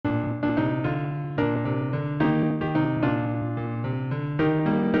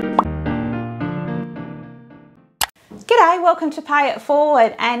welcome to Pay It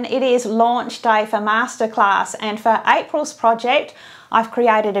Forward, and it is launch day for Masterclass, and for April's project I've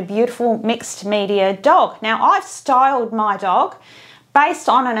created a beautiful mixed media dog. Now I've styled my dog based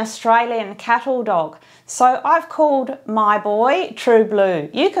on an Australian cattle dog, so I've called my boy True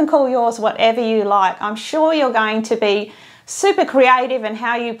Blue. You can call yours whatever you like. I'm sure you're going to be super creative in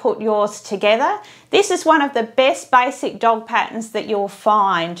how you put yours together. This is one of the best basic dog patterns that you'll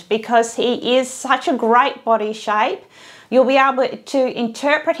find because he is such a great body shape. You'll be able to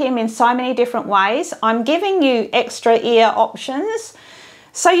interpret him in so many different ways. I'm giving you extra ear options.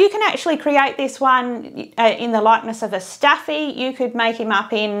 So you can actually create this one in the likeness of a staffy. You could make him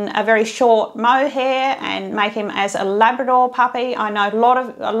up in a very short mohair and make him as a Labrador puppy. I know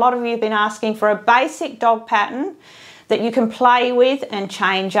a lot of you have been asking for a basic dog pattern that you can play with and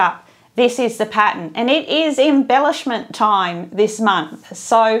change up. This is the pattern, and it is embellishment time this month.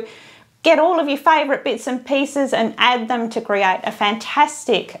 So get all of your favourite bits and pieces and add them to create a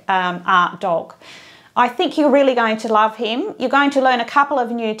fantastic art dog. I think you're really going to love him. You're going to learn a couple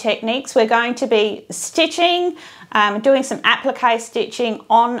of new techniques. We're going to be stitching, doing some applique stitching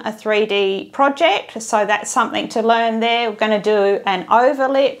on a 3D project. So that's something to learn there. We're going to do an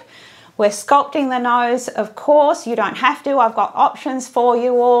overlip. We're sculpting the nose, of course. You don't have to. I've got options for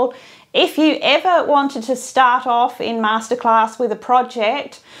you all. If you ever wanted to start off in Masterclass with a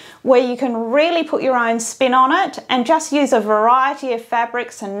project where you can really put your own spin on it and just use a variety of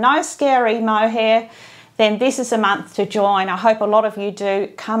fabrics and no scary mohair, then this is a month to join. I hope a lot of you do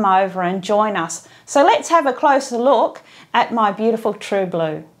come over and join us. So let's have a closer look at my beautiful True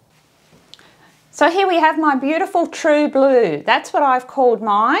Blue. So here we have my beautiful True Blue. That's what I've called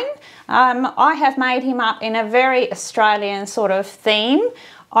mine. I have made him up in a very Australian sort of theme.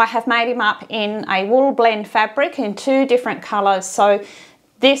 I have made him up in a wool blend fabric in 2 different colours. So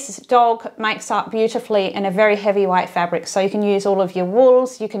this dog makes up beautifully in a very heavyweight fabric. So you can use all of your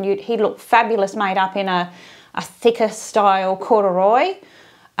wools. He'd look fabulous made up in a thicker style corduroy.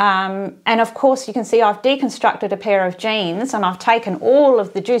 And of course you can see I've deconstructed a pair of jeans and I've taken all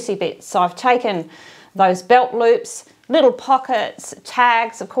of the juicy bits. So I've taken those belt loops, little pockets,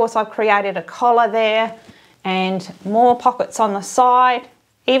 tags. Of course I've created a collar there and more pockets on the side,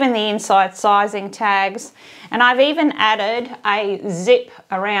 even the inside sizing tags. And I've even added a zip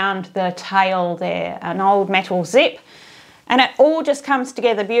around the tail there, an old metal zip. And it all just comes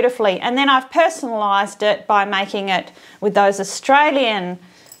together beautifully. And then I've personalised it by making it with those Australian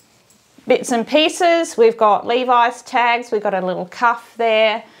bits and pieces. We've got Levi's tags, we've got a little cuff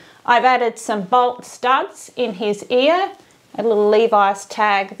there. I've added some bolt studs in his ear, a little Levi's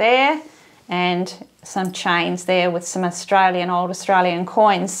tag there, and some chains there with some old Australian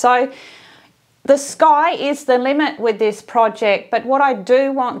coins. So the sky is the limit with this project, but what I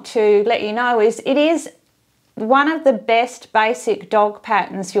do want to let you know is it is one of the best basic dog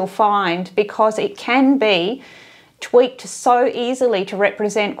patterns you'll find because it can be tweaked so easily to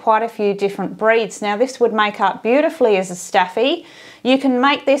represent quite a few different breeds. Now this would make up beautifully as a staffy. You can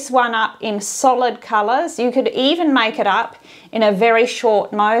make this one up in solid colours. You could even make it up in a very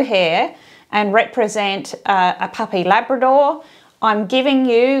short mohair and represent a puppy Labrador. I'm giving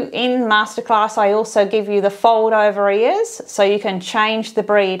you, in Masterclass, I also give you the fold over ears so you can change the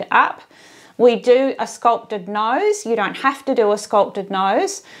breed up. We do a sculpted nose. You don't have to do a sculpted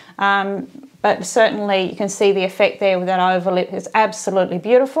nose, but certainly you can see the effect there with that overlip is absolutely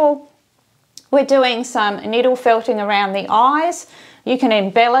beautiful. We're doing some needle felting around the eyes. You can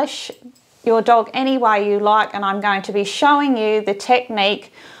embellish your dog any way you like, and I'm going to be showing you the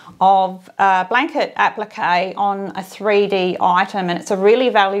technique of blanket applique on a 3D item, and it's a really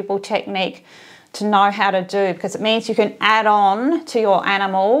valuable technique to know how to do because it means you can add on to your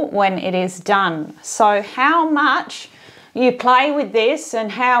animal when it is done. So how much you play with this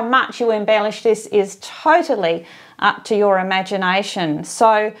and how much you embellish this is totally up to your imagination.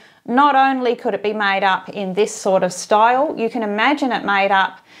 So not only could it be made up in this sort of style, you can imagine it made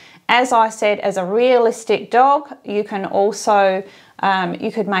up, as I said, as a realistic dog. You can also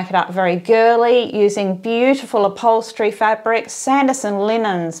you could make it up very girly using beautiful upholstery fabrics. Sanderson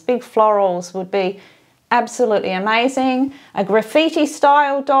linens, big florals would be absolutely amazing. A graffiti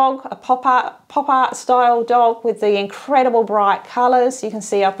style dog, a pop art style dog with the incredible bright colours. You can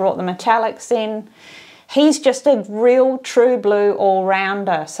see I've brought the metallics in. He's just a real True Blue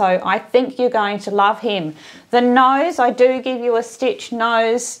all-rounder, so I think you're going to love him. The nose, I do give you a stitch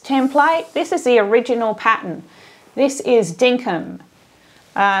nose template. This is the original pattern. This is Dinkum.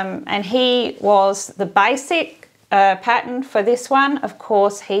 And he was the basic pattern for this one. Of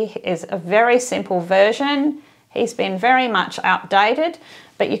course, he is a very simple version. He's been very much updated,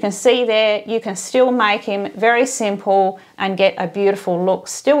 but you can see there, you can still make him very simple and get a beautiful look.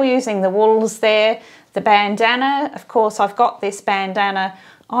 Still using the wools there. The bandana, of course, I've got this bandana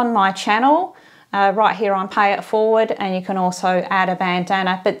on my channel right here on Pay It Forward, and you can also add a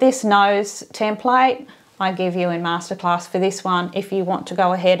bandana, but this nose template I give you in Masterclass for this one if you want to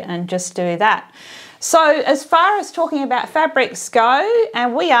go ahead and just do that. So as far as talking about fabrics go,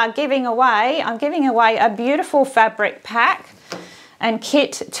 and we are giving away, I'm giving away a beautiful fabric pack and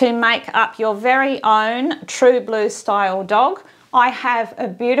kit to make up your very own true blue style dog. I have a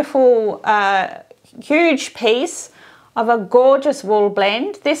beautiful huge piece of a gorgeous wool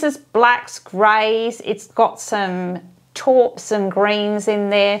blend. This is blacks, greys, it's got some taupes and greens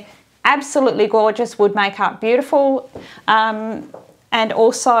in there. Absolutely gorgeous, would make up beautiful. And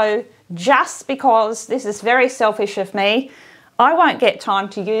also, just because this is very selfish of me, I won't get time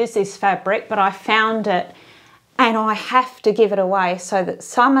to use this fabric, but I found it and I have to give it away so that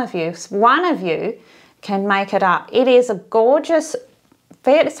some of you, one of you, can make it up. It is a gorgeous,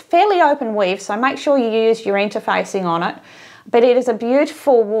 it's fairly open weave, so make sure you use your interfacing on it. But it is a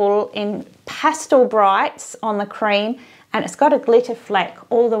beautiful wool in pastel brights on the cream, and it's got a glitter fleck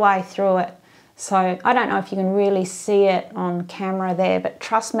all the way through it. So I don't know if you can really see it on camera there, but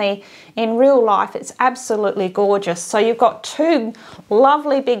trust me, in real life, it's absolutely gorgeous. So you've got two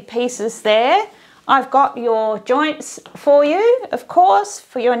lovely big pieces there. I've got your joints for you, of course,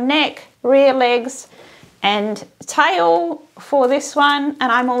 for your neck, rear legs, and tail for this one.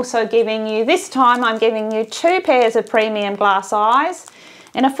 And I'm also giving you, this time I'm giving you 2 pairs of premium glass eyes.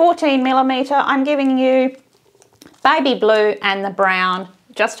 In a 14mm, I'm giving you baby blue and the brown,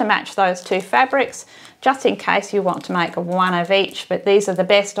 just to match those 2 fabrics, just in case you want to make one of each, but these are the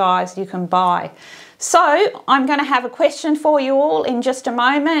best eyes you can buy. So I'm going to have a question for you all in just a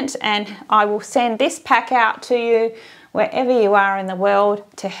moment, and I will send this pack out to you wherever you are in the world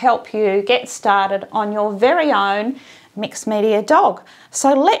to help you get started on your very own mixed media dog.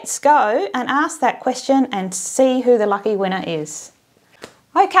 So let's go and ask that question and see who the lucky winner is.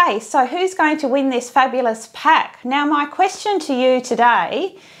 Okay, so who's going to win this fabulous pack? Now, my question to you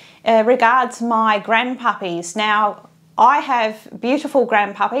today regards my grandpuppies. Now, I have beautiful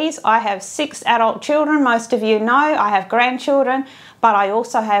grandpuppies. I have 6 adult children. Most of you know I have grandchildren, but I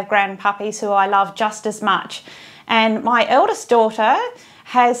also have grandpuppies who I love just as much. And my eldest daughter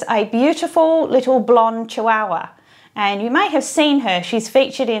has a beautiful little blonde Chihuahua. And you may have seen her. She's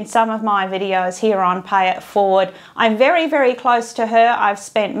featured in some of my videos here on Pay It Forward. I'm very, very close to her. I've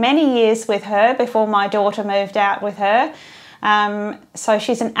spent many years with her before my daughter moved out with her. So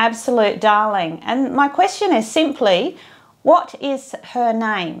she's an absolute darling. And my question is simply, what is her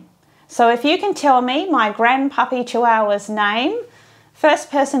name? So if you can tell me my grandpuppy Chihuahua's name, first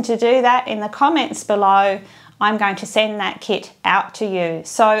person to do that in the comments below, I'm going to send that kit out to you.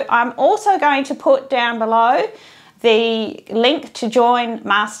 So I'm also going to put down below the link to join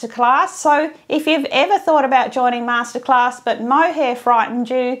Masterclass. So if you've ever thought about joining Masterclass but mohair frightened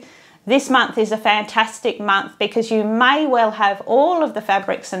you, this month is a fantastic month because you may well have all of the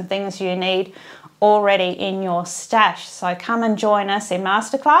fabrics and things you need already in your stash. So come and join us in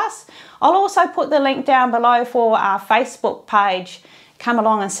Masterclass. I'll also put the link down below for our Facebook page. Come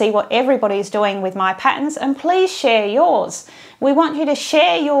along and see what everybody's doing with my patterns, and please share yours. We want you to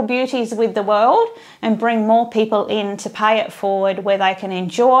share your beauties with the world and bring more people in to Pay It Forward, where they can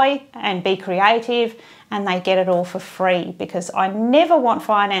enjoy and be creative, and they get it all for free, because I never want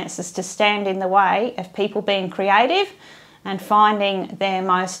finances to stand in the way of people being creative and finding their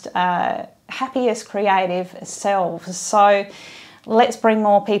most happiest creative selves. So let's bring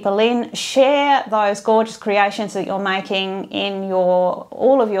more people in. Share those gorgeous creations that you're making in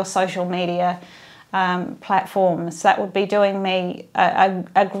all of your social media platforms. That would be doing me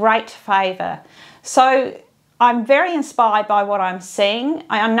a great favour. So I'm very inspired by what I'm seeing.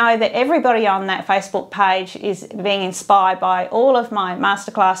 I know that everybody on that Facebook page is being inspired by all of my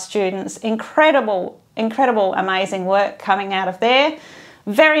Masterclass students. Incredible, amazing work coming out of there.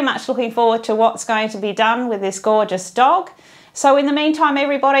 Very much looking forward to what's going to be done with this gorgeous dog. So in the meantime,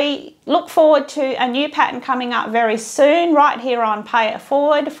 everybody, look forward to a new pattern coming up very soon, right here on Pay It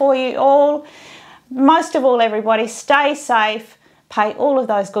Forward for you all. Most of all, everybody, stay safe, pay all of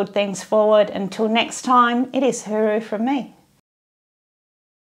those good things forward. Until next time, it is hooroo from me.